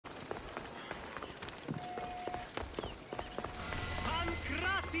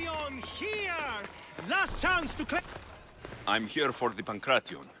I'm here! Last chance to claim... I'm here for the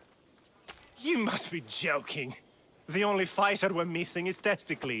Pancration. You must be joking. The only fighter we're missing is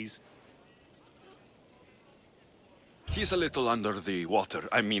Testicles. He's a little under the water,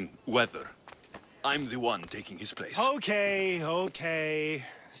 I mean, weather. I'm the one taking his place. Okay, okay.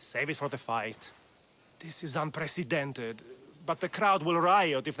 Save it for the fight. This is unprecedented, but the crowd will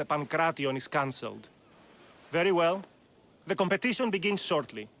riot if the Pancration is cancelled. Very well. The competition begins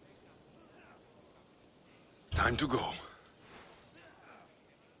shortly. Time to go.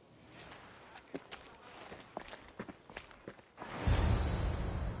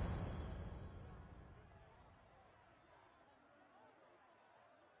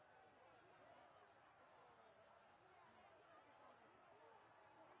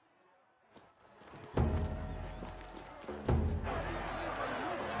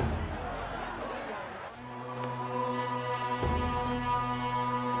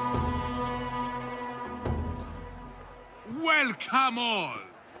 Welcome all!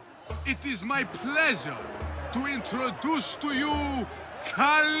 It is my pleasure to introduce to you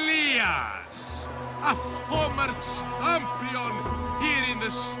Kallias, a former champion here in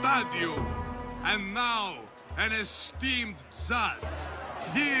the stadium, and now an esteemed judge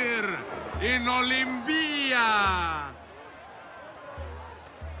here in Olympia.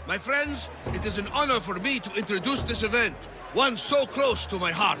 My friends, it is an honor for me to introduce this event, one so close to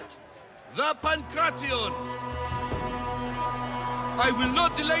my heart. The Pancration! I will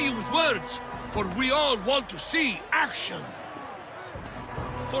not delay you with words, for we all want to see action.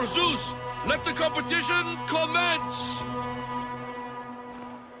 For Zeus, let the competition commence!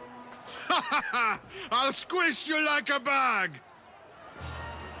 Ha ha ha! I'll squish you like a bag!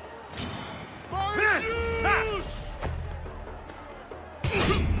 It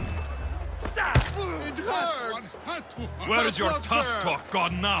hurts! Where's your tough talk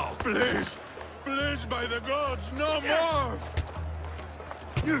gone now? Please! Please, by the gods, no more!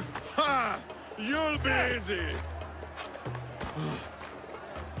 Ha! You'll be easy!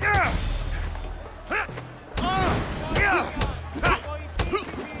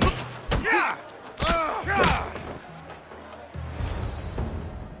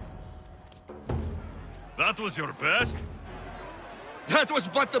 That was your best? That was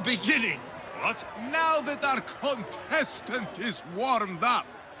but the beginning! What? Now that our contestant is warmed up,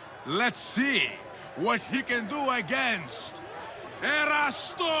 let's see what he can do against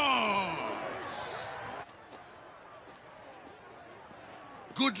Erastos!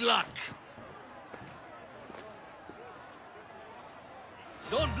 Good luck!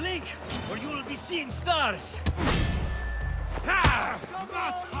 Don't blink, or you will be seeing stars!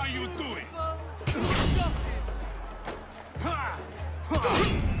 That's how you do it!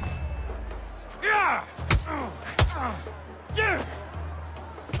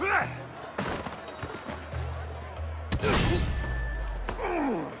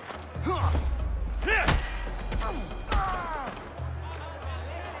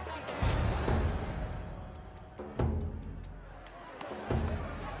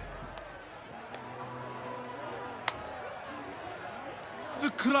 The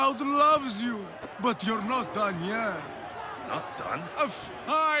crowd loves you, but you're not done yet. Not done? A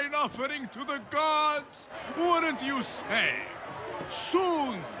fine offering to the gods, wouldn't you say?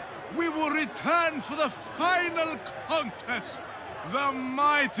 Soon, we will return for the final contest. The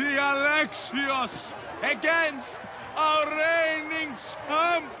mighty Alexios against our reigning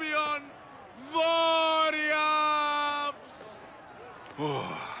champion, Doriaths!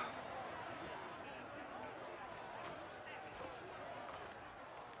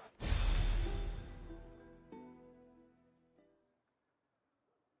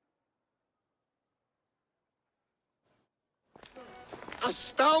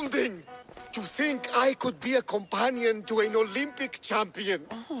 Astounding! To think I could be a companion to an Olympic champion.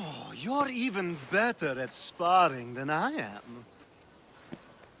 Oh, you're even better at sparring than I am.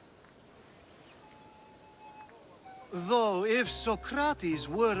 Though, if Socrates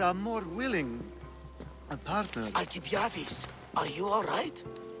were a more willing partner... Alcibiades, are you all right?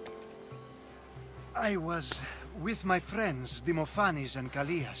 I was with my friends, Demophanes and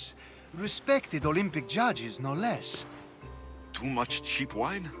Kallias. Respected Olympic judges, no less. Too much cheap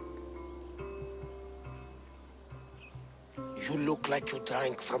wine? You look like you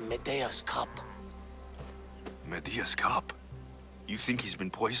drank from Medea's cup. Medea's cup? You think he's been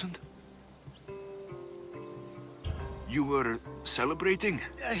poisoned? You were celebrating?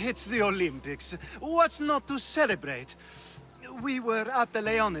 It's the Olympics. What's not to celebrate? We were at the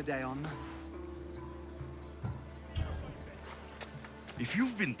Leonideon. If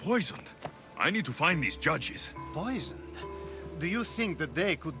you've been poisoned, I need to find these judges. Poisoned? Do you think that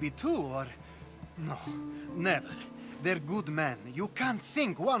they could be too, or... No, never. They're good men. You can't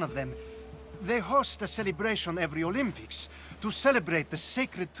think one of them. They host a celebration every Olympics to celebrate the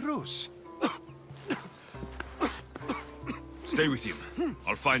sacred truce. Stay with him.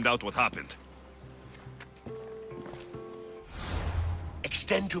 I'll find out what happened.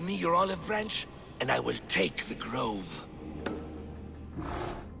 Extend to me your olive branch, and I will take the grove.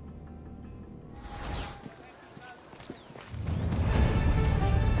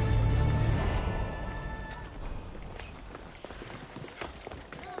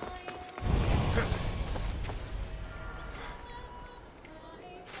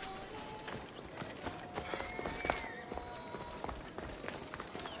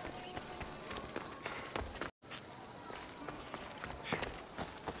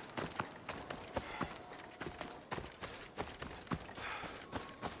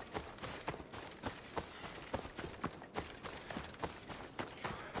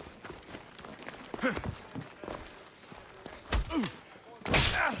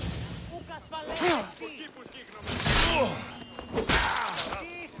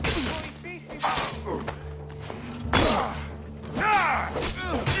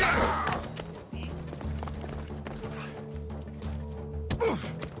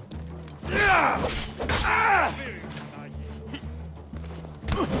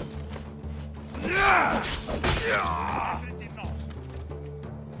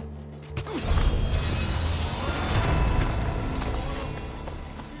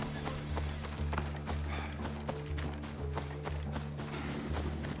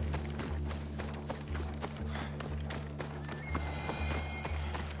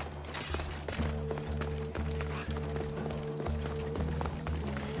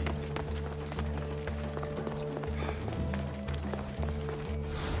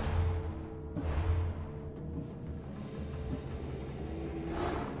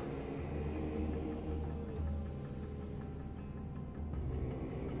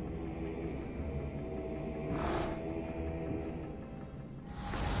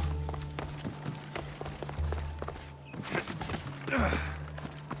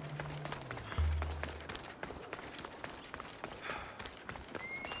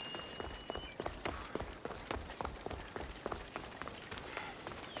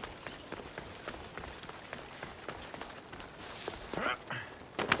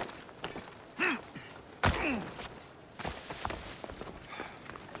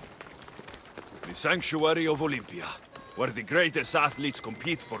 The Sanctuary of Olympia, where the greatest athletes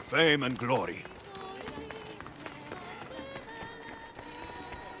compete for fame and glory.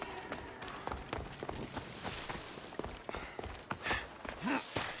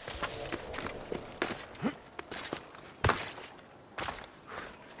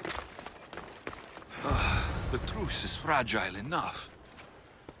 The truce is fragile enough.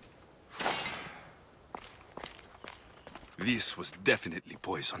 This was definitely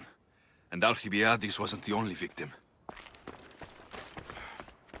poison. And Alcibiades wasn't the only victim.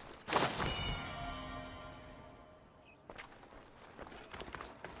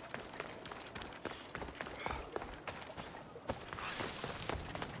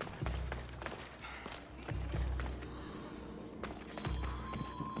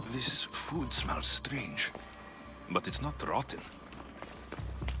 This food smells strange, but it's not rotten.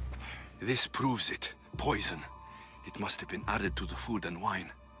 This proves it. Poison. It must have been added to the food and wine.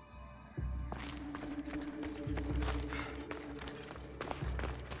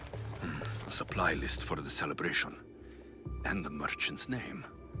 A supply list for the celebration. And the merchant's name.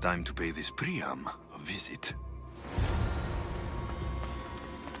 Time to pay this Priam a visit.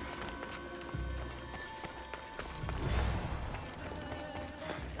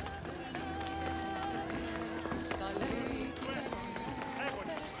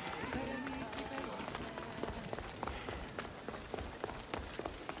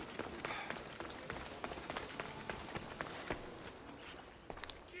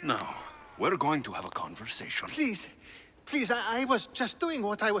 Now, we're going to have a conversation. Please, please, I was just doing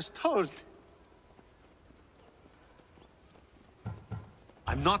what I was told.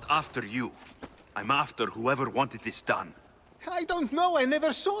 I'm not after you. I'm after whoever wanted this done. I don't know, I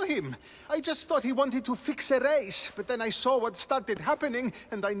never saw him. I just thought he wanted to fix a race, but then I saw what started happening,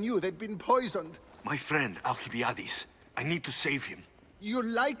 and I knew they'd been poisoned. My friend, Alcibiades. I need to save him. You'll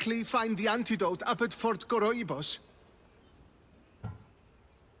likely find the antidote up at Fort Goroibos.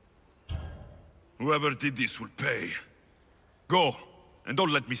 Whoever did this will pay. Go, and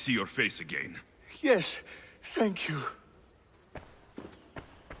don't let me see your face again. Yes, thank you.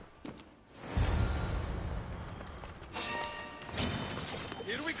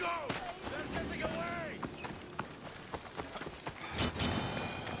 Here we go! They're getting away!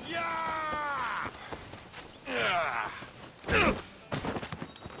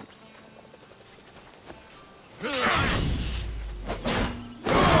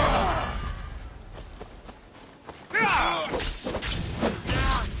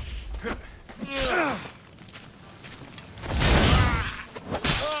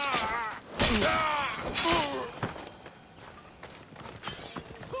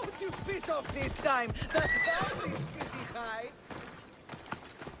 piss off this time. The bar is pretty high.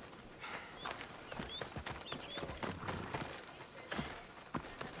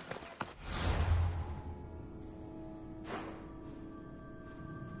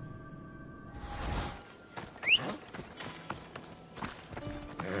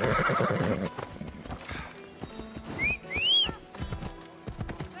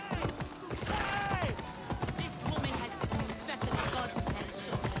 This woman has disrespected the gods and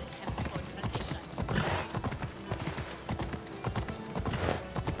shown contempt for tradition.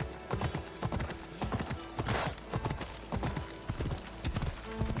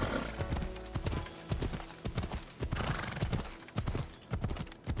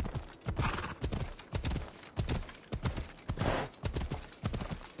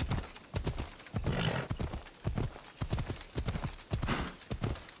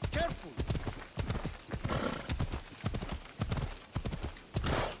 Careful!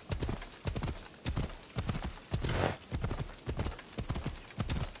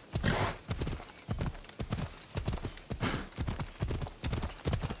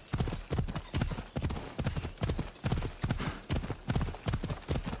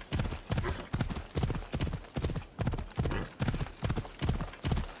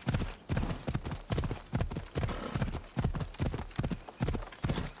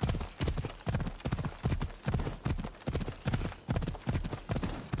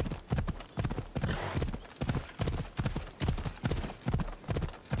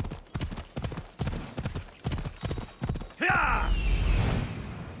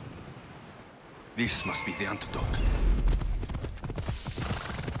 This must be the antidote.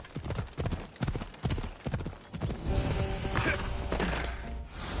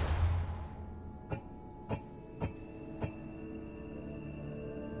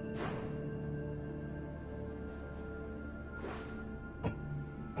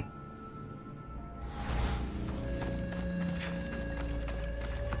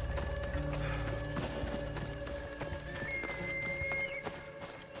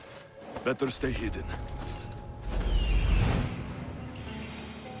 Better stay hidden.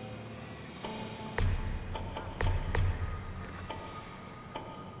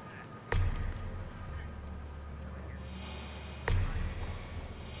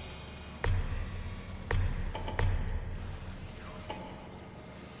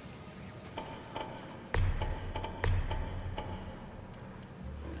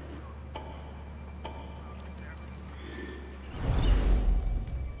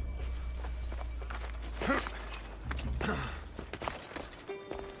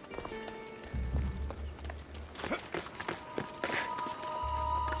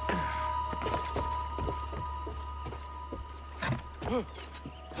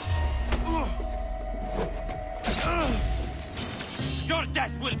 Your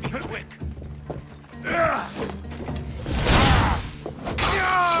death will be quick.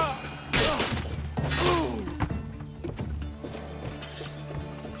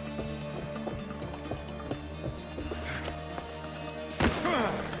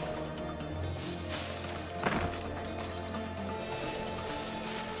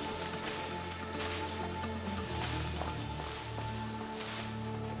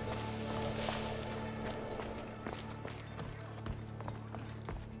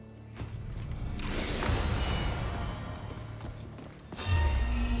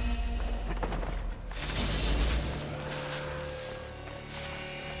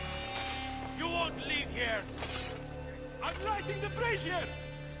 You won't leave here. I'm lighting the brazier.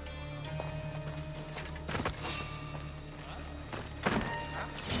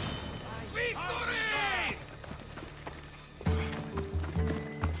 Victory!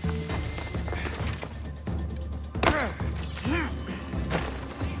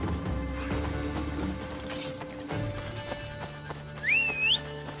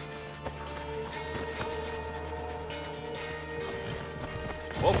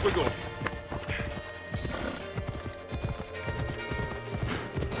 Off we go.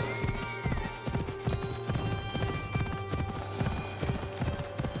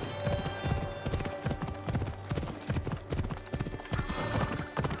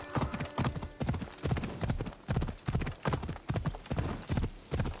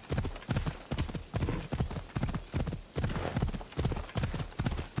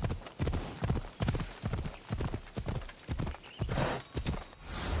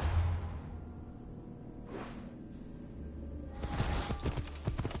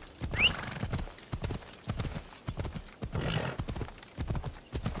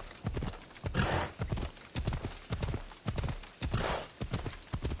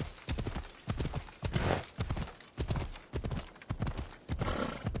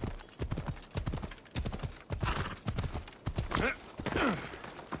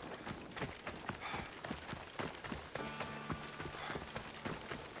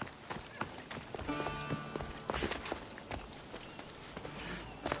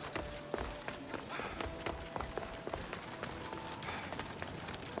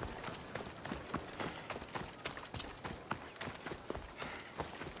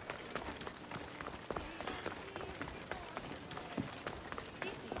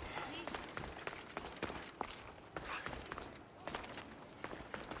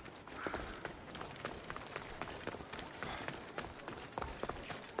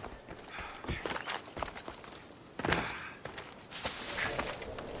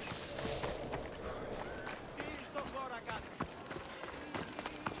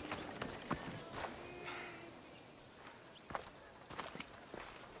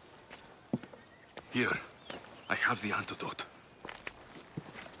 Here, I have the antidote.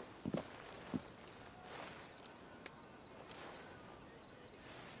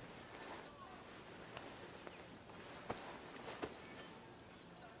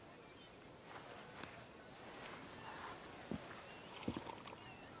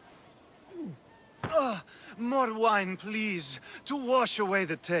 More wine, please, to wash away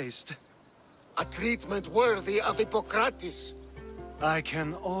the taste. A treatment worthy of Hippocrates. I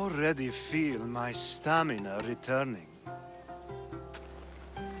can already feel my stamina returning.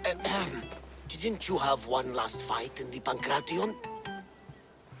 Didn't you have one last fight in the Pancration?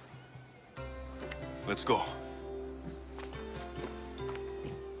 Let's go.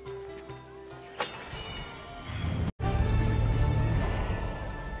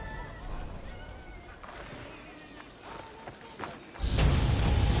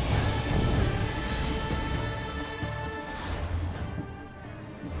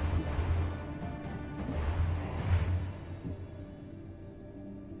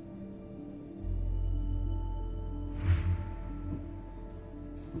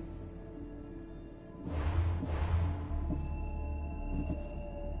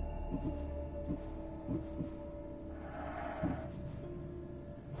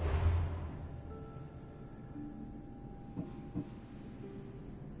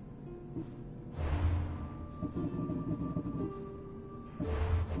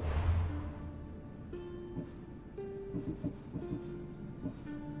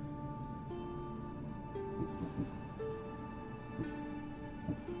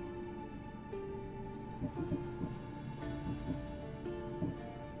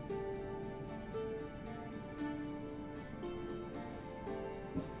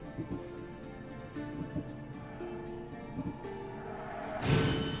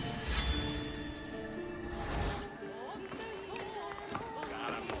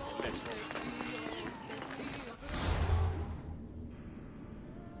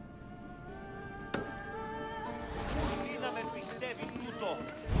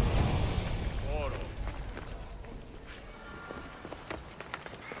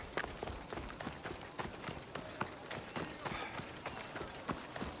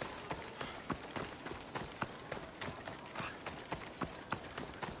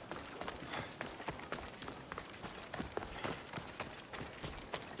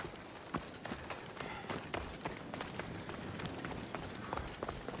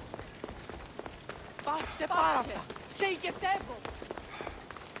 Πάσε πάρα αυτά! Σε ηγετεύω!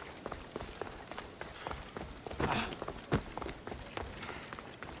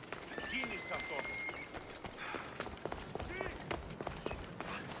 Κίνησε αυτό!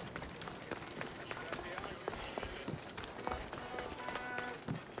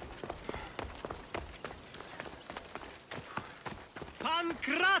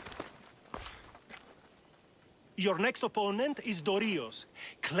 Pancrat! Your next opponent is Dorios.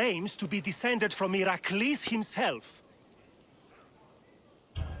 Claims to be descended from Heracles himself.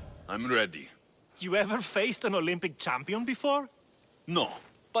 I'm ready. You ever faced an Olympic champion before? No,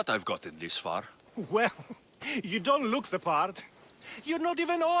 but I've gotten this far. Well, you don't look the part. You're not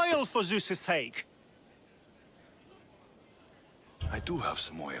even oil for Zeus' sake. I do have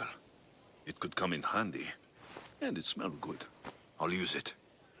some oil. It could come in handy. And it smells good. I'll use it.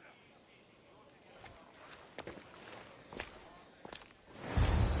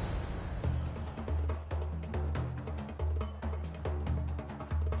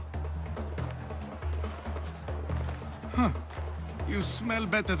 You smell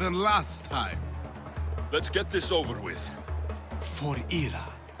better than last time. Let's get this over with. For Ira.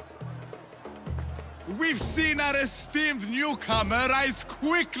 We've seen our esteemed newcomer rise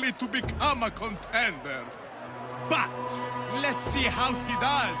quickly to become a contender. But let's see how he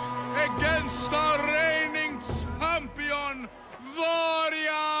does against our reigning champion,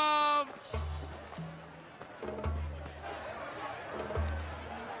 Dorios!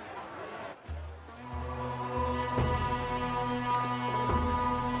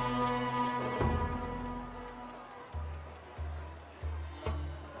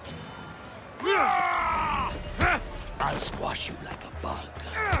 I'll squash you like a bug.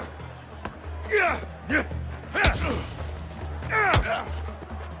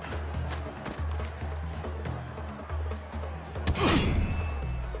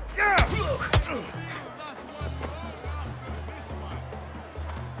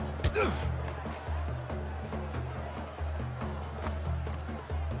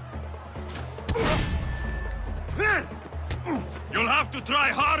 You'll have to try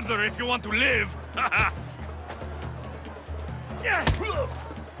harder if you want to live.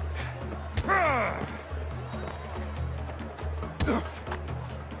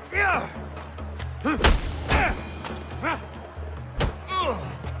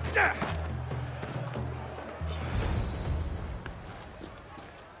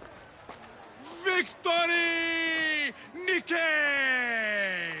 Victory! Nikkei!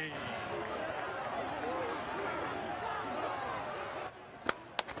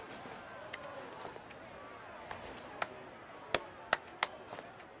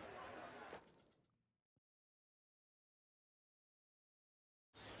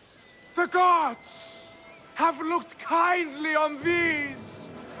 The gods have looked kindly on these,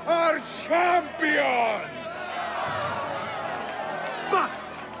 our champions! But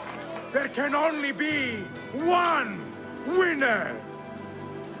there can only be one winner!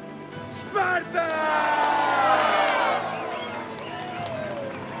 Sparta!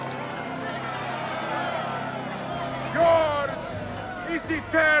 Yours is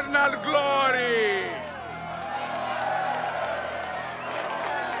eternal glory!